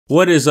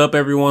What is up,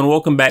 everyone?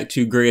 Welcome back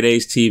to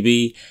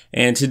graydaystv,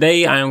 and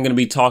today I am going to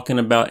be talking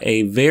about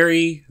a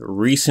very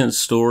recent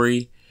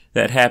story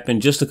that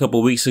happened just a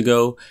couple weeks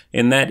ago,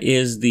 and that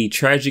is the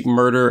tragic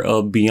murder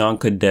of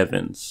Bianca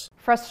Devins.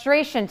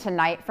 Frustration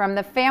tonight from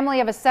the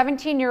family of a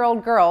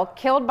 17-year-old girl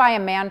killed by a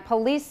man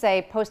police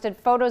say posted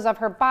photos of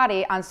her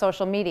body on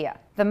social media.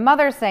 The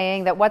mother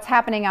saying that what's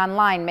happening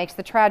online makes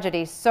the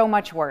tragedy so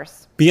much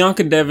worse.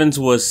 Bianca Devins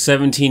was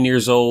 17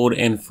 years old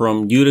and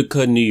from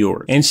Utica, New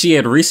York. And she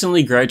had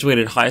recently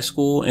graduated high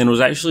school and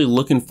was actually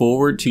looking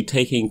forward to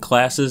taking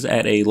classes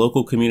at a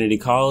local community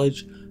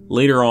college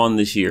later on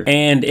this year.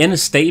 And in a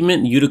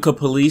statement, Utica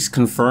police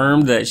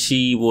confirmed that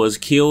she was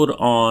killed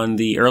on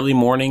the early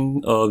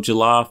morning of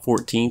July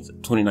 14th,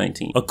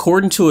 2019.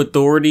 According to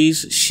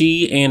authorities,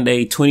 she and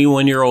a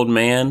 21-year-old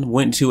man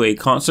went to a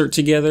concert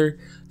together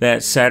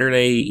that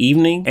Saturday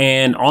evening,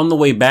 and on the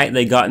way back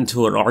they got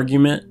into an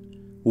argument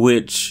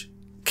which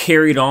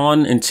carried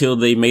on until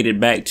they made it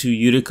back to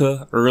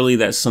Utica early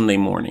that Sunday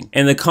morning.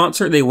 And the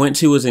concert they went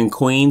to was in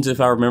Queens, if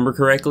I remember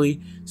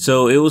correctly,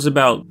 so it was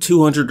about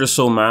 200 or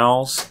so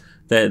miles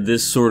that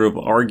this sort of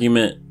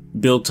argument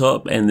built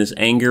up, and this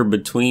anger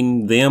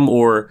between them,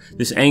 or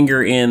this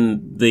anger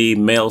in the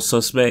male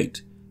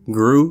suspect,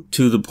 grew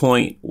to the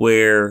point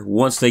where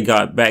once they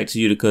got back to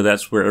Utica,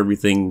 that's where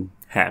everything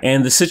happened.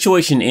 And the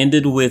situation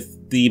ended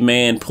with the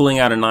man pulling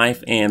out a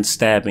knife and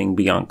stabbing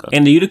Bianca.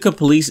 And the Utica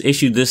police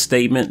issued this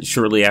statement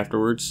shortly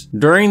afterwards.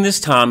 During this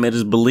time, it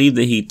is believed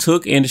that he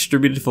took and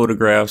distributed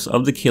photographs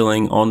of the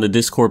killing on the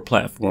Discord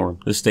platform.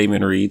 The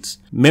statement reads,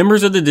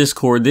 "Members of the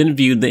Discord then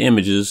viewed the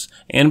images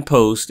and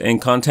post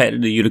and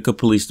contacted the Utica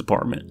Police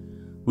Department.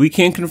 We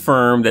can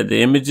confirm that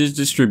the images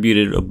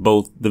distributed of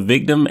both the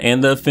victim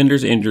and the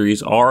offender's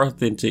injuries are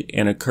authentic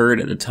and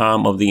occurred at the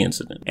time of the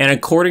incident." And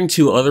according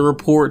to other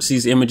reports,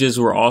 these images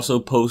were also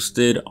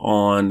posted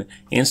on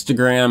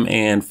Instagram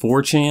and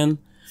 4chan,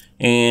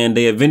 and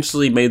they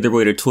eventually made their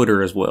way to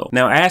Twitter as well.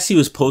 Now, as he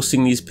was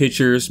posting these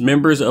pictures,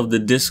 members of the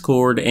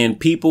Discord and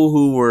people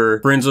who were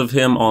friends of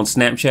him on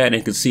Snapchat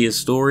and could see his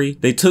story,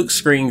 they took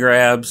screen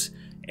grabs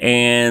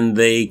and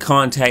they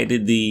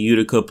contacted the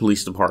Utica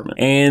Police Department.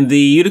 And the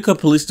Utica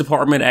Police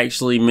Department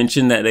actually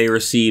mentioned that they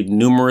received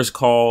numerous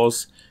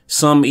calls,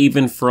 some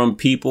even from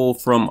people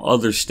from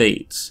other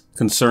states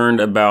concerned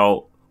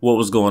about what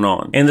was going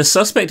on. And the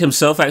suspect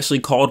himself actually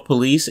called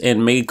police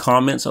and made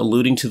comments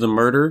alluding to the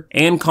murder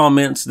and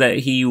comments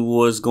that he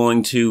was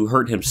going to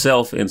hurt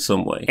himself in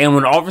some way. And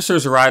when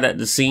officers arrived at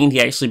the scene,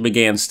 he actually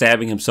began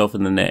stabbing himself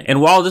in the neck.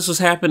 And while this was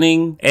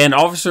happening, an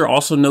officer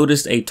also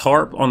noticed a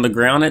tarp on the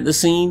ground at the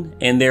scene,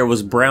 and there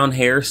was brown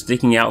hair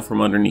sticking out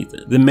from underneath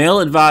it. The male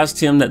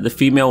advised him that the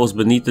female was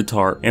beneath the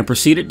tarp and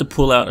proceeded to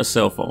pull out a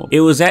cell phone.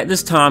 It was at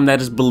this time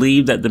that is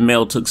believed that the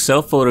male took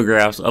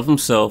self-photographs of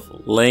himself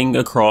laying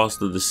across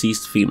the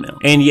deceased female.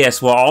 And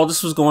yes, while all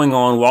this was going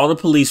on, while the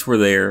police were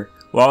there,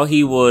 while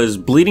he was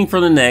bleeding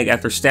from the neck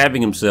after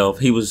stabbing himself,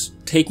 he was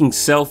taking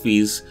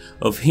selfies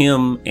of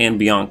him and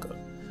Bianca.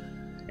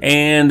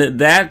 And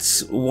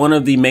that's one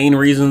of the main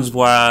reasons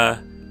why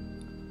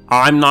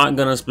I'm not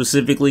gonna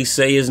specifically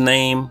say his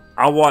name.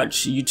 I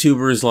watch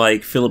YouTubers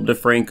like Philip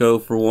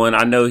DeFranco, for one.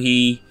 I know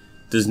he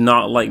does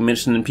not like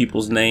mentioning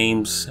people's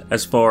names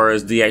as far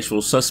as the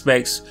actual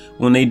suspects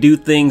when they do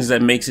things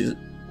that makes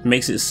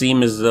it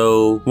seem as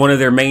though one of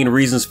their main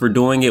reasons for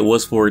doing it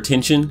was for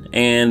attention,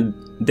 and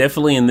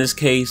definitely in this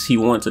case he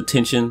wants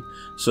attention.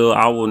 So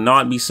I will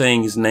not be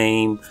saying his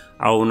name.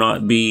 I will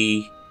not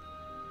be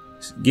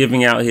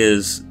giving out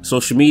his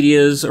social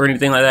medias or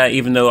anything like that,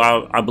 even though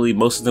I believe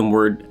most of them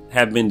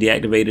have been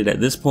deactivated at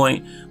this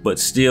point. But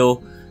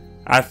still,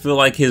 I feel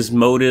like his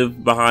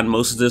motive behind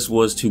most of this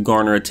was to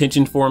garner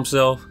attention for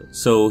himself,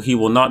 so he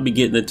will not be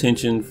getting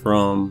attention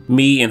from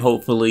me and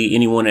hopefully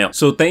anyone else.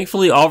 So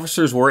thankfully,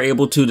 officers were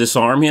able to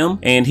disarm him,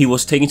 and he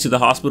was taken to the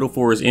hospital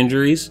for his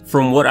injuries.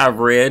 From what I've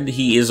read,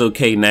 he is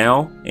okay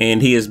now,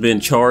 and he has been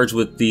charged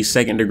with the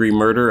second-degree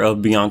murder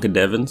of Bianca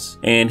Devins,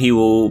 and he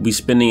will be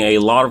spending a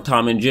lot of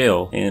time in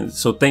jail. And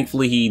so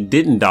thankfully he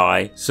didn't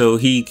die, so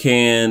he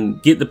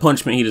can get the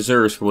punishment he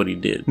deserves for what he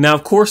did. Now,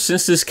 of course,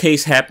 since this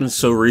case happened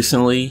so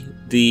recently,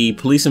 the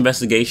police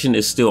investigation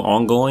is still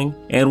ongoing,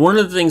 and one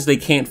of the things they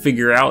can't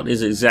figure out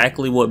is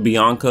exactly what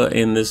Bianca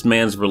and this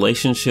man's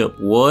relationship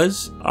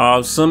was.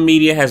 Some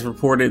media has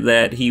reported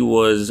that he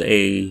was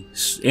a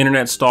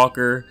internet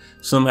stalker.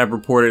 Some have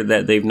reported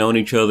that they've known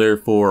each other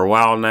for a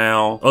while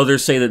now.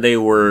 Others say that they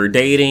were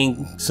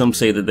dating. Some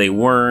say that they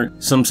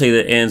weren't. Some say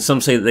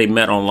that they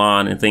met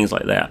online and things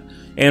like that.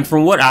 And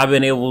from what I've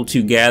been able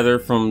to gather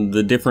from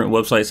the different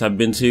websites I've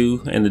been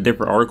to and the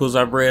different articles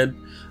I've read,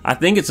 I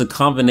think it's a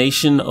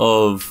combination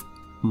of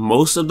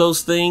most of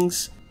those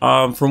things.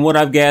 From what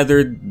I've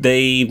gathered,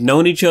 they've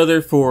known each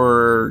other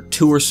for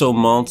 2 or so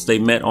months. They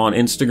met on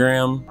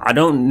Instagram. I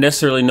don't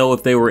necessarily know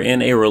if they were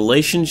in a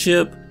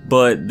relationship,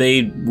 but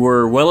they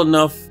were well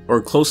enough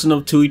or close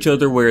enough to each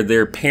other where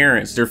their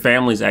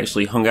families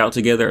actually hung out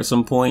together at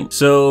some point.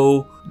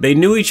 So They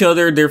knew each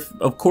other.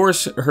 Of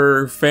course,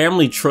 her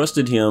family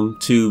trusted him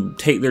to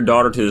take their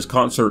daughter to this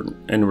concert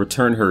and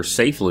return her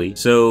safely.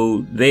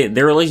 So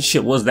their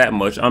relationship was that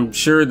much. I'm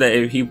sure that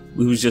if he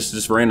was just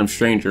this random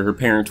stranger, her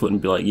parents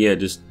wouldn't be like, yeah,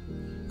 just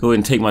go ahead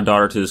and take my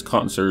daughter to this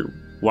concert.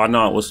 Why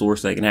not? What's the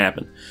worst that can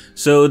happen?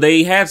 So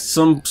they had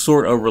some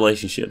sort of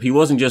relationship. He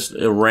wasn't just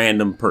a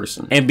random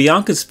person. And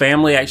Bianca's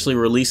family actually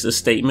released a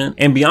statement.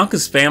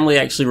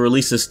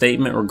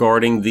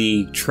 Regarding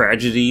the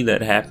tragedy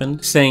that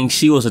happened, saying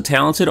she was a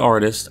talented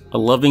artist, a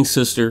loving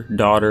sister,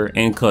 daughter,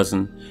 and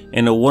cousin,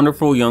 and a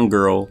wonderful young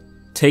girl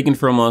taken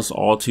from us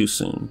all too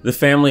soon. The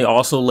family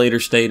also later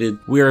stated,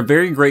 "We are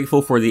very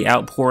grateful for the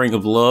outpouring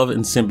of love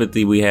and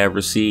sympathy we have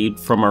received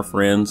from our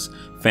friends,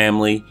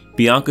 family,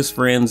 Bianca's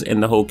friends,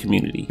 and the whole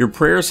community. Your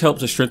prayers helped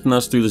to strengthen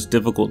us through this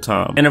difficult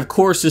time." And of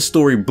course, this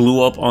story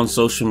blew up on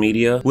social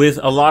media, with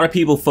a lot of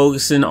people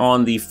focusing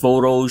on the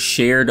photos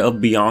shared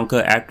of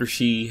Bianca after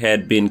she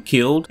had been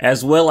killed,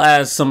 as well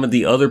as some of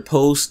the other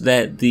posts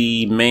that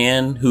the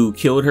man who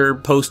killed her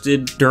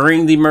posted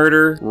during the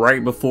murder,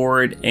 right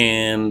before it,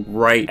 and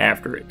right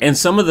after it. And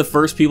some of the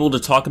first people to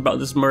talk about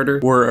this murder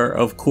were,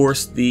 of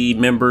course, the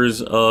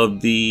members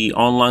of the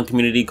online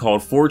community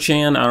called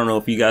 4chan. I don't know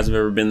if you guys have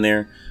ever been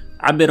there.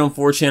 I've been on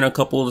 4chan a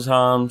couple of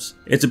times.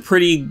 It's a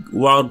pretty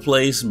wild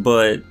place,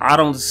 but I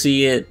don't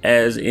see it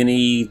as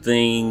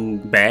anything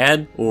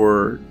bad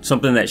or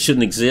something that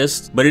shouldn't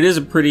exist. But it is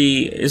a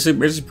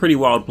pretty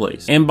wild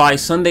place. And by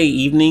Sunday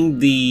evening,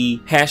 the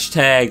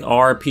hashtag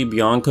RIP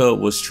Bianca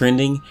was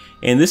trending.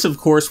 And this, of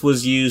course,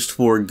 was used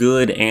for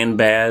good and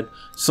bad.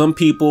 Some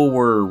people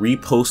were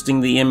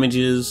reposting the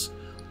images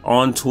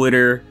on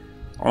Twitter,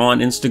 on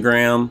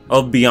Instagram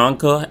of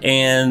Bianca,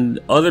 and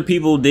other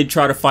people did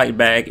try to fight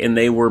back, and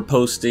they were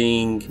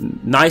posting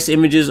nice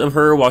images of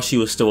her while she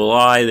was still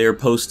alive. They were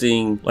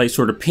posting like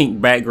sort of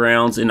pink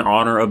backgrounds in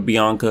honor of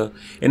Bianca,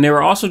 and they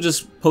were also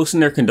just posting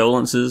their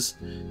condolences,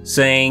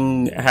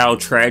 saying how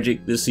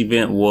tragic this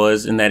event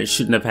was and that it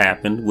shouldn't have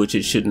happened, which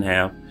it shouldn't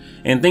have,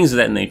 and things of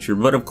that nature.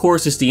 But of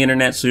course, it's the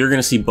internet, so you're going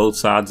to see both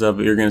sides of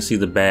it. You're going to see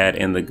the bad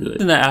and the good.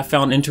 Something that I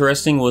found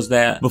interesting was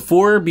that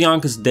before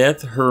Bianca's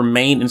death, her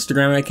main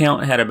Instagram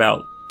account had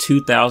about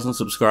 2,000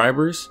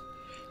 subscribers.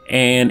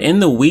 And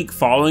in the week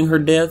following her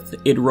death,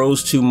 it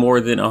rose to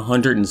more than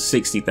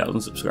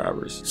 160,000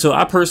 subscribers. So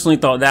I personally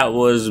thought that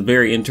was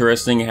very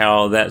interesting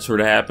how that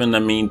sort of happened. I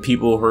mean,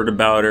 people heard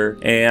about her,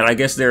 and I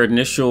guess their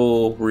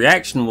initial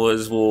reaction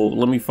was, well,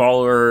 let me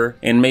follow her,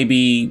 and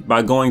maybe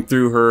by going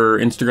through her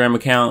Instagram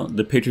account,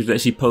 the pictures that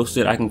she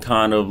posted, I can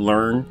kind of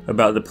learn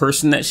about the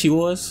person that she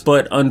was.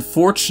 But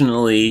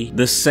unfortunately,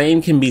 the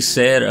same can be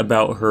said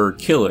about her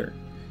killer.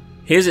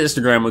 His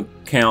Instagram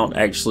account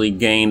actually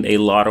gained a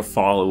lot of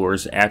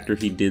followers after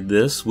he did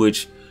this,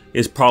 which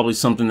is probably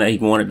something that he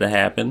wanted to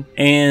happen.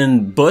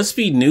 And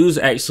BuzzFeed News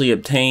actually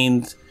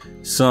obtained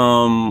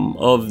some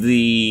of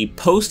the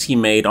posts he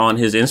made on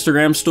his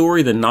Instagram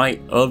story the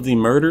night of the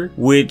murder,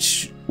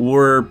 which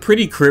were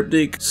pretty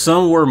cryptic.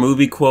 Some were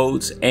movie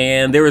quotes,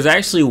 and there was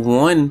actually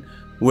one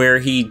where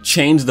he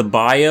changed the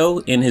bio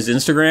in his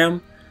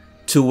Instagram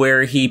to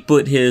where he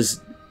put his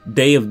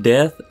day of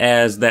death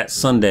as that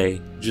Sunday,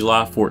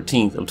 July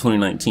 14th of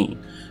 2019.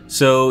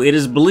 So it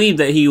is believed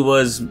that he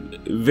was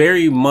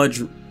very much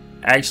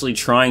actually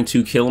trying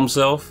to kill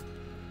himself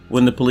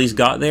when the police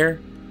got there.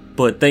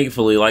 But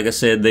thankfully, like I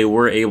said, they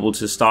were able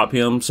to stop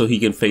him so he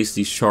can face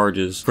these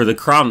charges for the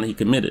crime that he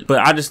committed. But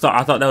I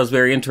thought that was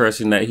very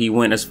interesting that he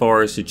went as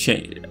far as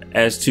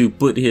to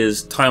put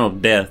his time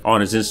of death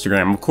on his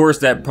Instagram. Of course,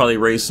 that probably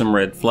raised some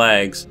red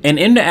flags. And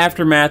in the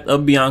aftermath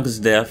of Bianca's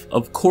death,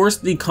 of course,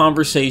 the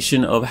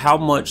conversation of how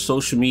much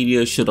social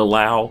media should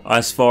allow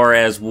as far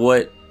as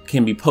what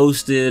can be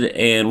posted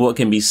and what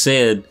can be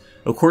said,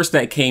 of course,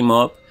 that came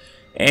up.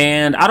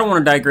 And I don't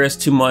want to digress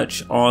too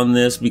much on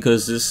this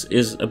because this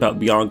is about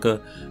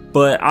Bianca,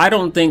 but I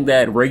don't think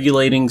that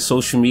regulating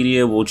social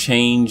media will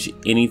change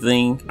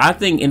anything. I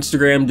think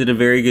Instagram did a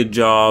very good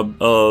job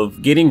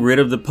of getting rid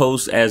of the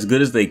posts as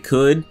good as they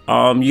could.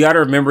 You got to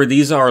remember,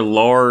 these are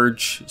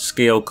large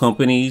scale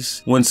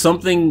companies. When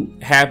something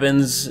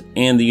happens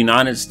in the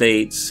United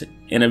States,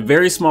 in a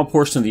very small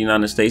portion of the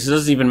United States, it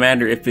doesn't even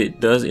matter if it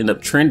does end up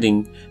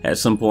trending at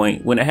some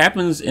point. When it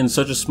happens in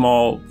such a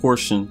small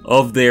portion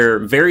of their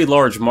very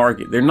large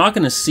market, they're not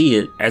going to see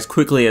it as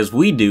quickly as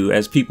we do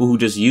as people who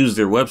just use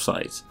their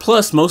websites.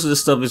 Plus, most of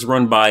this stuff is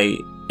run by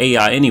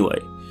AI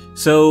anyway.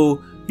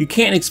 So you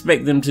can't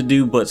expect them to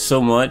do but so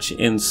much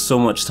in so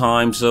much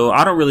time. So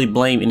I don't really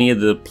blame any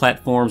of the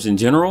platforms in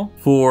general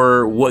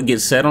for what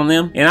gets said on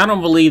them. And I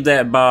don't believe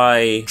that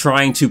by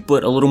trying to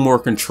put a little more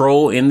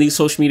control in these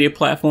social media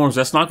platforms,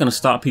 that's not going to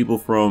stop people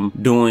from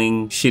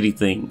doing shitty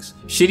things.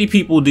 Shitty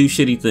people do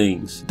shitty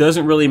things.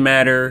 Doesn't really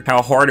matter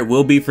how hard it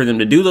will be for them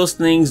to do those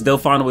things. They'll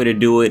find a way to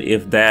do it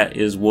if that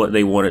is what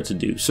they want it to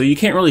do. So you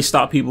can't really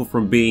stop people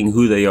from being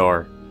who they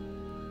are.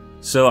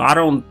 So I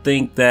don't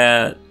think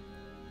that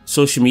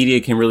social media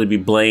can really be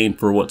blamed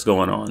for what's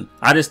going on.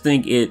 I just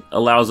think it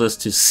allows us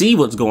to see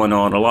what's going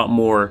on a lot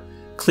more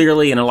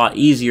clearly and a lot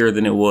easier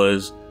than it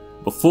was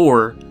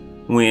before,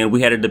 when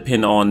we had to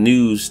depend on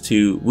news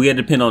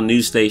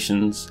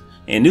stations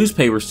and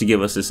newspapers to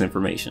give us this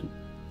information.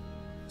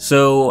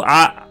 So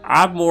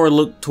I more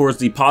look towards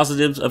the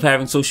positives of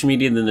having social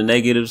media than the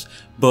negatives,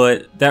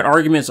 but that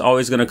argument's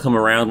always going to come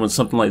around when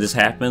something like this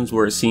happens,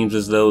 where it seems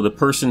as though the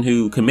person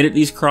who committed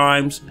these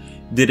crimes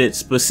did it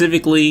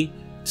specifically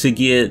to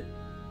get,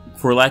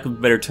 for lack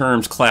of better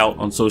terms, clout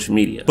on social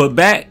media. But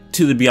back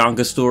to the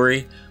Bianca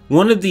story,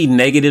 one of the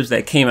negatives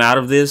that came out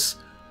of this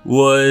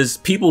was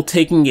people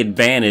taking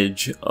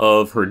advantage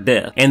of her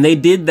death. And they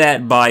did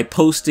that by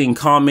posting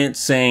comments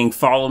saying,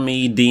 follow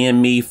me,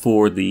 DM me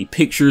for the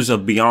pictures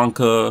of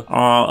Bianca.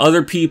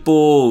 Other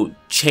people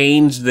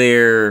changed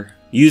their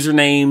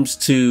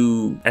usernames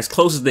to as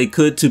close as they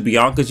could to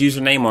Bianca's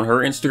username on her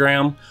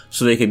Instagram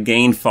so they could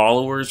gain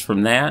followers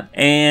from that.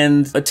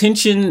 And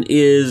attention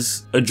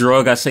is a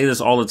drug. I say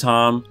this all the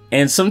time.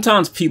 And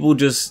sometimes people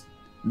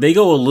they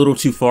go a little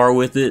too far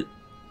with it.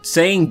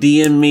 Saying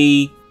DM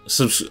me,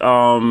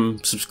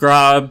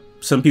 subscribe.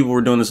 Some people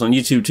were doing this on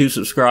YouTube too.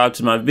 Subscribe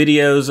to my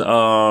videos.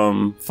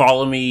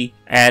 Follow me,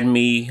 add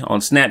me on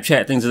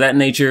Snapchat, things of that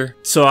nature.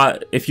 So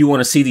if you want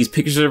to see these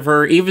pictures of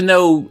her, even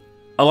though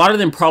a lot of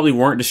them probably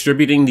weren't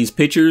distributing these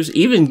pictures,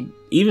 even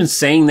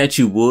saying that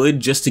you would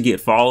just to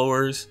get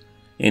followers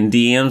and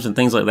DMs and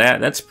things like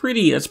that, that's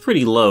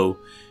pretty low.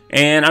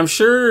 And I'm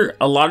sure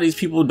a lot of these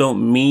people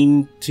don't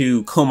mean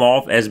to come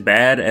off as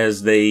bad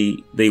as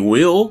they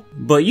will,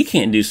 but you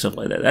can't do stuff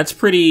like that. That's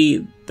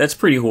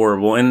pretty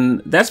horrible.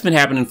 And that's been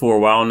happening for a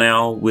while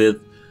now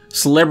with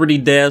celebrity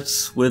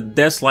deaths. With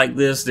deaths like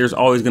this, there's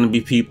always going to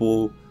be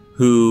people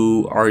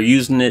who are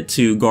using it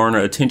to garner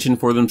attention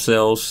for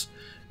themselves,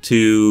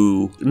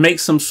 to make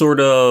some sort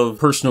of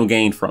personal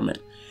gain from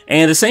it.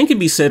 And the same can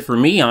be said for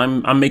me.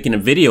 I'm making a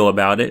video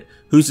about it.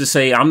 Who's to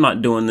say I'm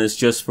not doing this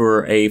just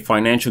for a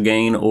financial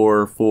gain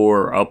or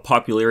for a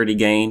popularity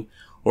gain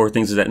or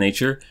things of that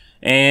nature?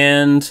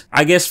 And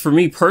I guess for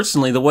me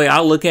personally, the way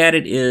I look at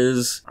it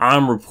is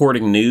I'm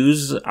reporting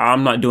news.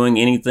 I'm not doing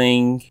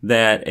anything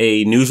that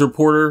a news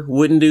reporter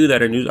wouldn't do.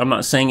 I'm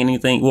not saying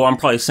anything. Well, I'm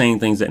probably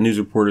saying things that news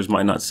reporters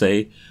might not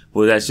say.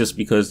 Well, that's just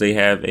because they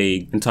have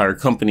a entire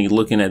company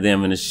looking at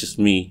them and it's just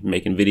me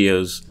making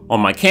videos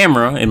on my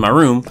camera in my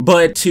room.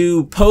 But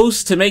to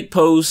make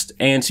posts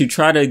and to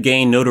try to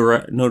gain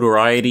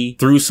notoriety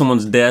through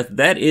someone's death,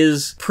 that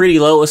is pretty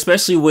low,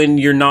 especially when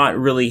you're not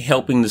really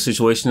helping the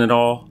situation at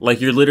all.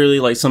 Like you're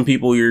literally, like some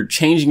people, you're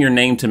changing your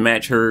name to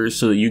match hers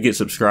so that you get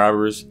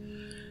subscribers.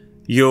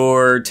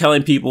 You're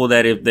telling people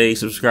that if they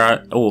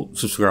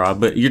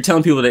but you're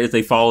telling people that if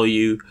they follow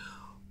you,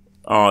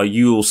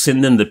 you will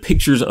send them the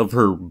pictures of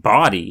her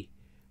body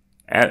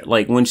at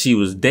like when she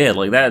was dead.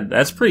 Like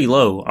that's pretty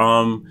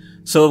low.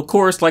 So of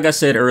course, like I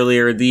said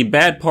earlier, the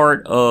bad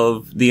part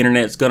of the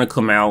internet's gonna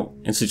come out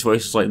in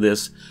situations like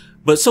this,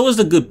 but so is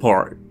the good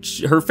part.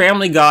 Her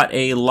family got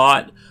a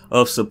lot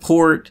of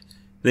support.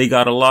 There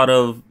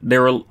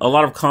were a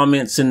lot of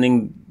comments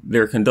sending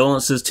their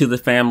condolences to the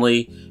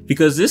family,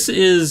 because this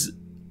is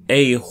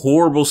a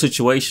horrible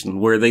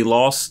situation where they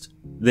lost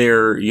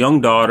their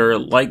young daughter,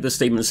 like the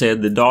statement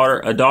said, a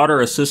daughter,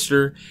 a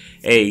sister,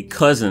 a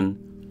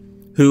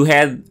cousin who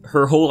had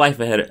her whole life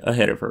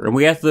ahead of her. And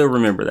we have to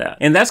remember that.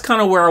 And that's kind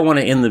of where I want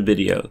to end the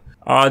video.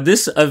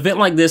 This event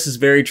like this is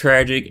very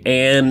tragic,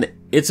 and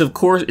it's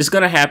going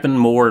to happen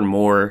more and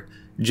more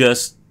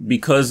just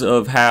because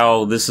of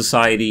how this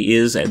society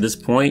is at this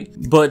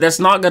point. But that's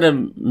not going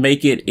to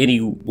make it any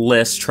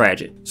less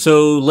tragic.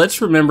 So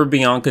let's remember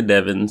Bianca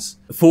Devins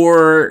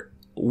for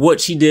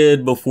what she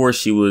did before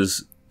she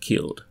was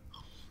killed.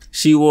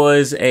 She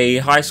was a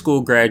high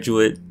school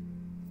graduate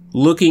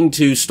looking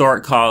to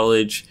start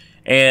college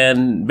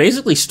and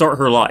basically start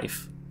her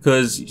life,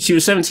 because she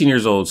was 17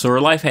 years old, so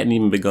her life hadn't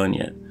even begun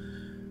yet.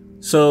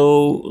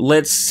 So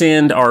let's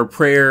send our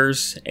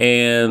prayers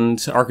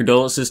and our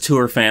condolences to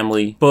her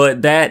family.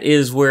 But that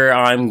is where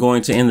I'm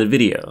going to end the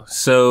video.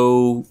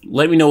 So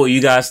let me know what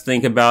you guys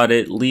think about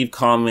it. Leave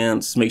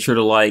comments, make sure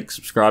to like,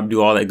 subscribe,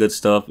 do all that good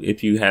stuff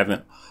if you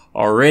haven't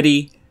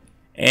already.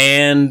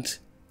 And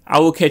I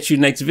will catch you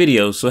next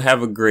video. So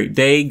have a great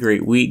day,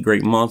 great week,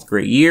 great month,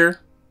 great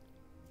year.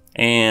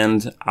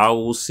 And I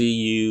will see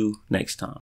you next time.